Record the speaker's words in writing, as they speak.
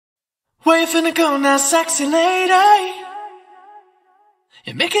Where you finna go now, sexy lady?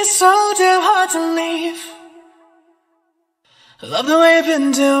 You make it so damn hard to leave. Love the way you've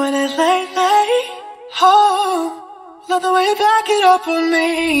been doing it lately. Oh, love the way you back it up on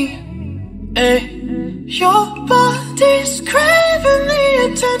me. Hey, your body's craving the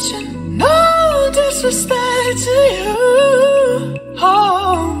attention. No disrespect to you.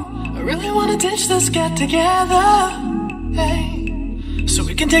 Oh, I really wanna ditch this get together. Hey, so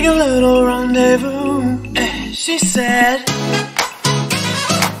we can take a little rendezvous. Hey, she said,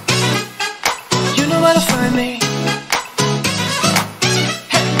 you know where to find me.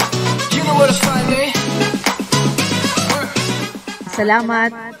 Hey, you know where to find me.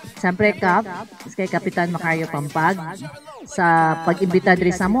 Salamat, siyempre Kap, kay Kapitan Macario Pampag sa pag-imbita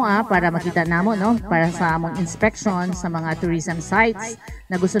diri sa moa para makita namo no para sa among inspection sa mga tourism sites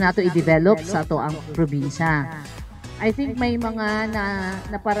na gusto nato i-develop sa ato ang probinsya. I think may mga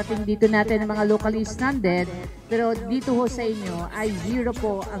naparating dito natin ng mga locally stranded, pero dito ho sa inyo ay zero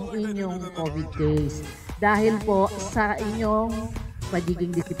po ang inyong COVID case dahil po sa inyong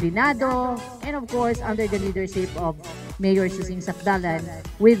pagiging disiplinado and of course under the leadership of Mayor Susing Sacdalan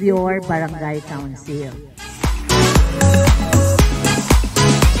with your Barangay Council.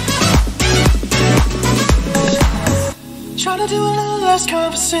 Trying to do a little less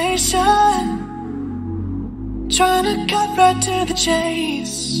conversation, trying to cut right to the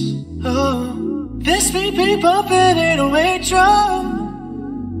chase. Oh, this beat bumping 808 drum.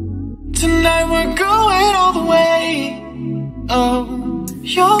 Tonight we're going all the way. Oh,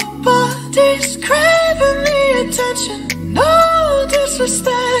 your body's craving the attention. No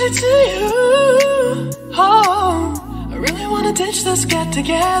disrespect to you. Oh, I really wanna ditch this get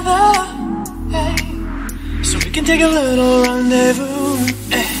together. Hey, so we can take a little rendezvous.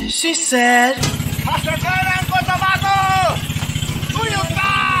 Hey, she said, Sacdalan, Cotabato! Tuyok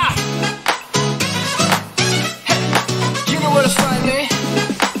ka! hey, you know where to find me.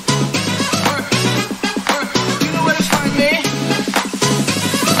 You know where to find me.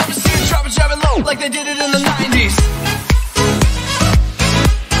 Let me see you drop it low like they did it in the 90s.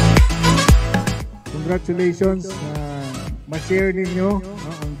 Congratulations na ma-share ninyo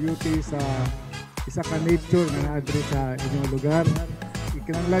ang beauty sa isa ka nature na naadre sa inyong lugar.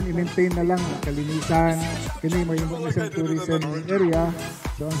 Kinahanglan i-maintain na lang ang kalinisan kini mo yung isang tourism area,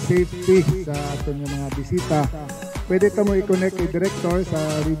 so ang safety sa atong mga bisita. Pwede ta mo i-connect kay director sa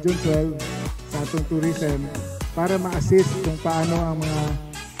Region 12 sa atong tourism para ma-assist kung paano ang mga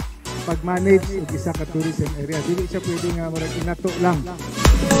pag-manage og isa ka tourism area. Dili siya pwede nga murag inato lang.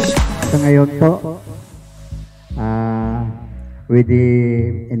 Sa ngayon po,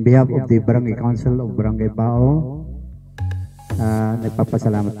 in behalf of the Barangay Council of Barangay Bao,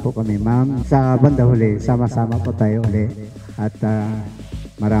 nagpapasalamat po kami ma'am. Sa banda huli, sama-sama po tayo uli at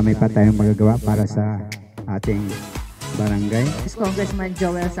marami pa tayong magagawa para sa ating barangay. Congressman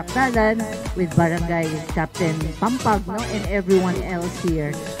Joel Sacdalan with Barangay Captain Pampag no, and everyone else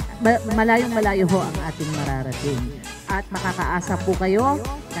here. Malayong-malayo ho ang ating mararating. At makakaasa po kayo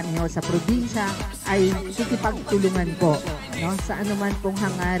kami ho sa probinsya ay sikipagtulungan po no, sa anuman pong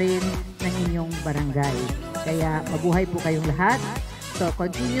hangarin ng inyong barangay. Kaya mabuhay po kayong lahat. So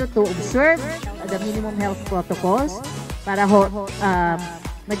continue to observe the minimum health protocols para ho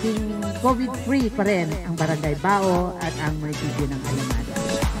maging COVID-free pa rin ang Barangay Bao at ang munisipyo ng Alamada.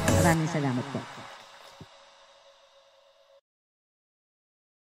 Maraming salamat po.